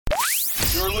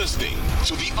listening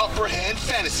to the Upper Hand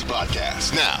Fantasy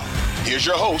Podcast. Now, here's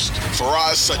your host,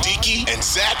 Faraz Siddiqui and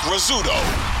Zach Rizzuto.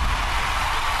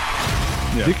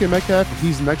 Yeah. DK Metcalf,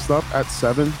 he's next up at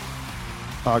 7,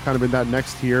 kind of in that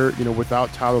next tier,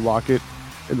 without Tyler Lockett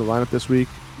in the lineup this week.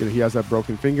 He has that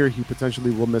broken finger. He potentially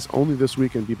will miss only this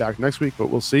week and be back next week, but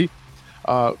we'll see.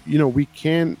 I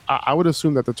would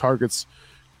assume that the targets,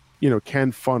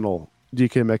 can funnel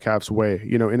DK Metcalf's way,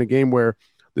 in a game where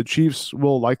the Chiefs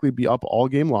will likely be up all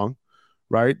game long,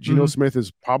 right? Geno Smith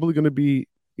is probably going to be,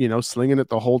 slinging it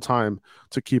the whole time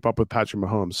to keep up with Patrick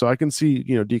Mahomes. So I can see,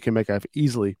 DK Metcalf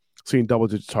easily seeing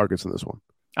double-digit targets in this one.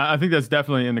 I think that's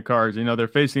definitely in the cards. They're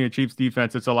facing a Chiefs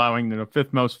defense that's allowing the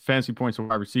 5th most fantasy points of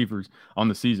wide receivers on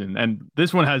the season. And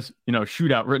this one has,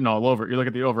 shootout written all over it. You look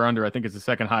at the over-under, I think it's the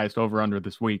second highest over-under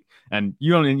this week. And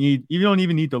you don't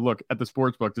even need to look at the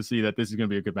sportsbook to see that this is going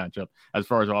to be a good matchup as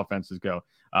far as offenses go.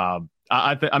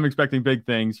 I'm expecting big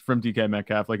things from DK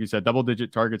Metcalf. Like you said,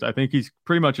 double-digit targets. I think he's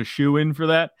pretty much a shoe-in for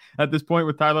that at this point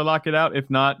with Tyler Lockett out. If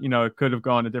not, it could have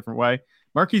gone a different way.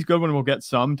 Marquise Goodwin will get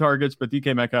some targets, but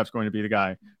DK Metcalf's going to be the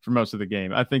guy for most of the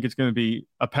game. I think it's going to be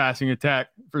a passing attack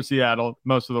for Seattle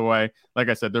most of the way. Like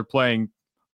I said, they're playing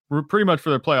pretty much for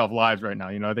their playoff lives right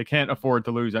now. They can't afford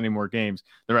to lose any more games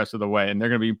the rest of the way, and they're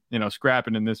going to be,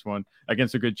 scrapping in this one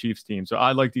against a good Chiefs team. So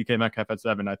I like DK Metcalf at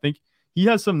 7. I think he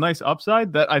has some nice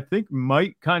upside that I think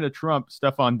might kind of trump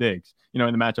Stephon Diggs, in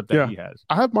the matchup that he has.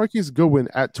 I have Marquise Goodwin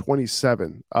at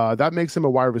 27. That makes him a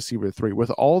wide receiver 3. With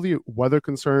all the weather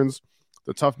concerns,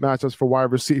 the tough matchups for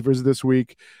wide receivers this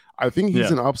week, I think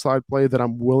he's an upside play that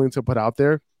I'm willing to put out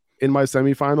there in my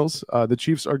semifinals. The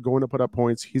Chiefs are going to put up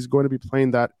points. He's going to be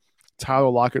playing that Tyler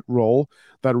Lockett role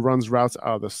that runs routes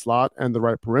out of the slot and the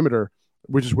right perimeter,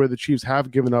 which is where the Chiefs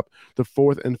have given up the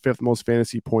 4th and 5th most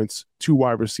fantasy points to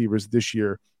wide receivers this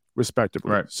year,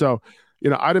 respectively. Right. So,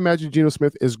 I'd imagine Geno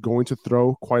Smith is going to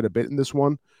throw quite a bit in this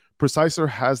one. Preciser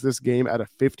has this game at a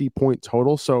 50-point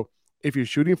total. So if you're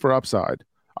shooting for upside,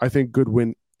 I think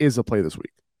Goodwin is a play this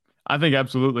week. I think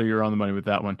absolutely you're on the money with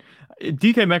that one.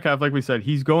 DK Metcalf, like we said,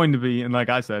 he's going to be, and like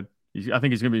I said, I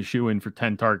think he's going to be a shoe-in for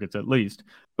 10 targets at least.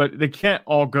 But they can't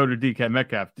all go to DK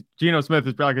Metcalf. Geno Smith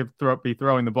is probably going to be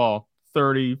throwing the ball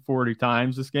 30, 40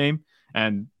 times this game,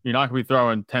 and you're not going to be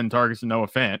throwing 10 targets to Noah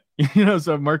Fant.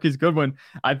 So Marquise Goodwin,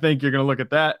 I think you're going to look at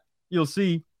that. You'll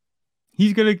see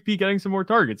he's going to be getting some more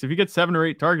targets. If he gets 7 or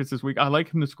 8 targets this week, I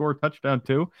like him to score a touchdown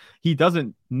too. He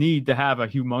doesn't need to have a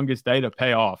humongous day to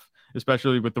pay off,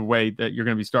 especially with the way that you're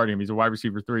going to be starting him. He's a wide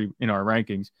receiver 3 in our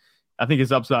rankings. I think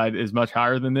his upside is much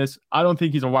higher than this. I don't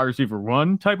think he's a wide receiver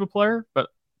 1 type of player, but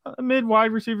a mid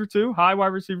wide receiver 2, high wide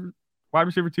receiver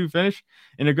 2 finish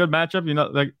in a good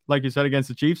matchup, like you said, against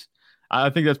the Chiefs. I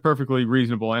think that's perfectly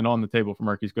reasonable and on the table for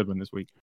Marquise Goodwin this week.